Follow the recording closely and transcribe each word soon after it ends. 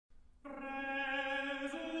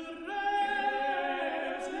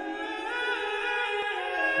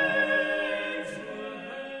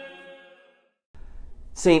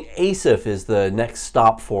Saint Asaph is the next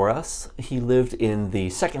stop for us. He lived in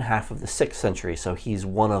the second half of the 6th century, so he's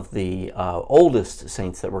one of the oldest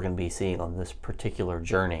saints that we're going to be seeing on this particular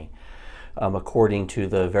journey. According to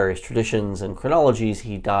the various traditions and chronologies,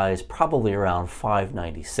 he dies probably around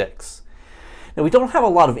 596. Now, we don't have a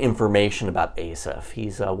lot of information about Asaph.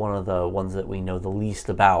 He's one of the ones that we know the least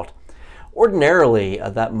about. Ordinarily,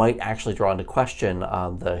 that might actually draw into question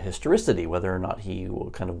the historicity, whether or not he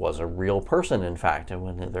kind of was a real person, in fact. And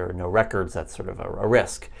when there are no records, that's sort of a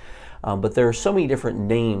risk. But there are so many different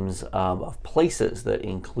names of places that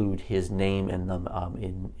include his name in them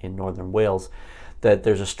in northern Wales that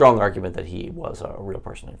there's a strong argument that he was a real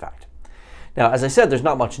person, in fact. Now, as I said, there's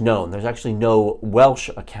not much known. There's actually no Welsh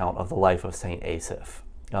account of the life of Saint Asaph.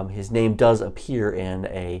 His name does appear in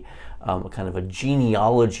a kind of a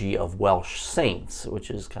genealogy of Welsh saints, which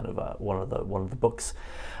is kind of one of the books.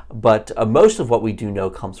 But most of what we do know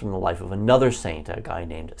comes from the life of another saint, a guy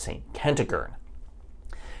named Saint Kentigern.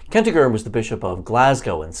 Kentigern was the Bishop of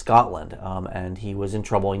Glasgow in Scotland, and he was in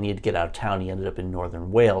trouble. He needed to get out of town. He ended up in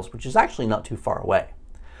northern Wales, which is actually not too far away.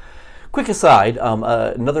 Quick aside,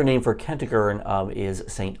 another name for Kentigern is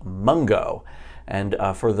Saint Mungo. And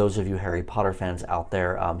for those of you Harry Potter fans out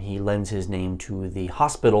there, he lends his name to the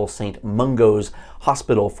hospital, St. Mungo's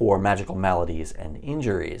Hospital for Magical Maladies and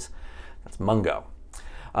Injuries. That's Mungo.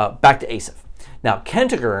 Back to Asaph. Now,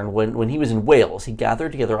 Kentigern, when he was in Wales, he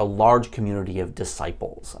gathered together a large community of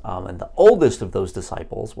disciples. And the oldest of those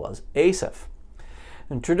disciples was Asaph.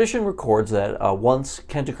 And tradition records that once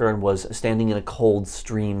Kentigern was standing in a cold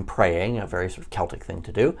stream praying, a very sort of Celtic thing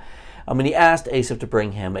to do, and he asked Asaph to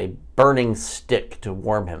bring him a burning stick to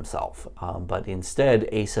warm himself. But instead,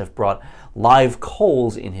 Asaph brought live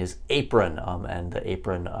coals in his apron, and the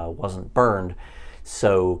apron wasn't burned.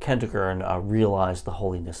 So Kentigern realized the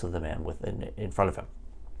holiness of the man in front of him.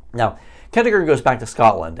 Now, Kentigern goes back to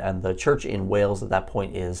Scotland, and the church in Wales at that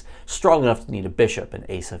point is strong enough to need a bishop, and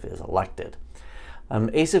Asaph is elected.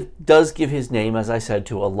 Asaph does give his name, as I said,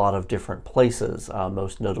 to a lot of different places,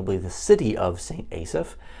 most notably the city of St.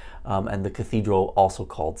 Asaph, and the cathedral also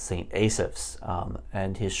called St. Asaph's,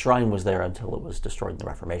 and his shrine was there until it was destroyed in the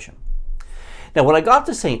Reformation. Now, when I got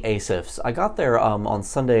to St. Asaph's, I got there on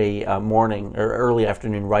Sunday morning or early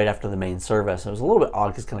afternoon, right after the main service. It was a little bit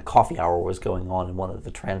odd because kind of coffee hour was going on in one of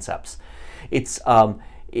the transepts. It's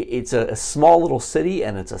a small little city,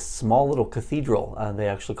 and it's a small little cathedral. They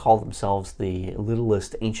actually call themselves the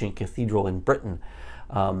littlest ancient cathedral in Britain.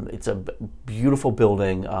 It's a beautiful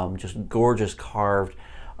building, just gorgeous carved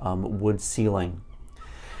wood ceiling.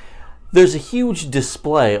 There's a huge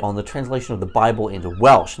display on the translation of the Bible into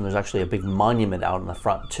Welsh, and there's actually a big monument out in the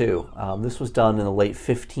front too. This was done in the late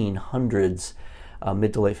 1500s,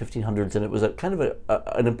 mid to late 1500s, and it was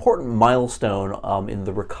an important milestone in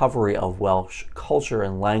the recovery of Welsh culture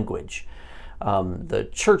and language. The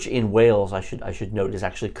church in Wales, I should note, is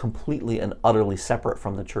actually completely and utterly separate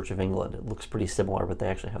from the Church of England. It looks pretty similar, but they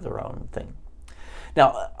actually have their own thing.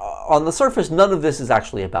 Now, on the surface, none of this is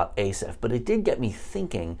actually about Asaph, but it did get me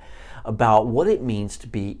thinking about what it means to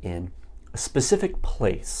be in a specific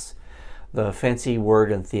place. The fancy word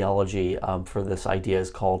in theology for this idea is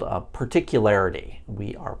called particularity.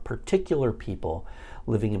 We are particular people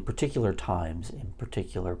living in particular times in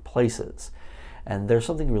particular places. And there's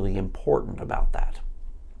something really important about that.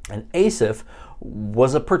 And Asaph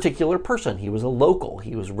was a particular person. He was a local.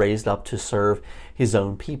 He was raised up to serve his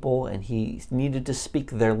own people, and he needed to speak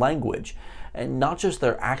their language. And not just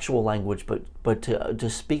their actual language, but to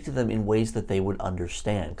speak to them in ways that they would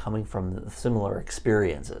understand, coming from similar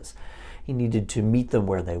experiences. He needed to meet them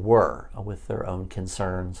where they were, with their own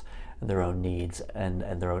concerns and their own needs and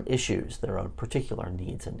their own issues, their own particular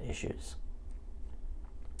needs and issues.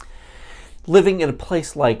 Living in a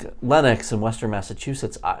place like Lenox in western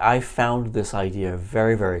Massachusetts, I found this idea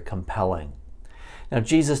very, very compelling. Now,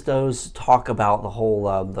 Jesus does talk about the whole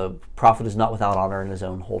the prophet is not without honor in his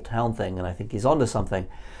own hometown thing, and I think he's onto something.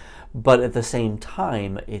 But at the same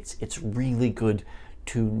time, it's really good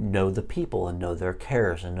to know the people and know their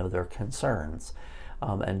cares and know their concerns,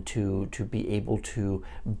 and to be able to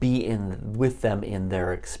be with them in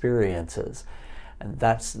their experiences. And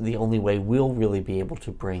that's the only way we'll really be able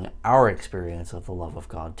to bring our experience of the love of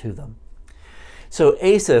God to them. So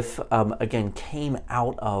Asaph, again, came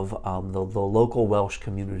out of the local Welsh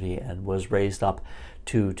community and was raised up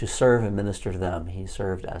to serve and minister to them. He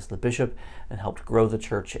served as the bishop and helped grow the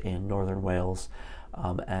church in northern Wales,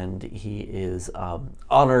 and he is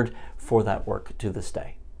honored for that work to this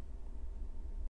day.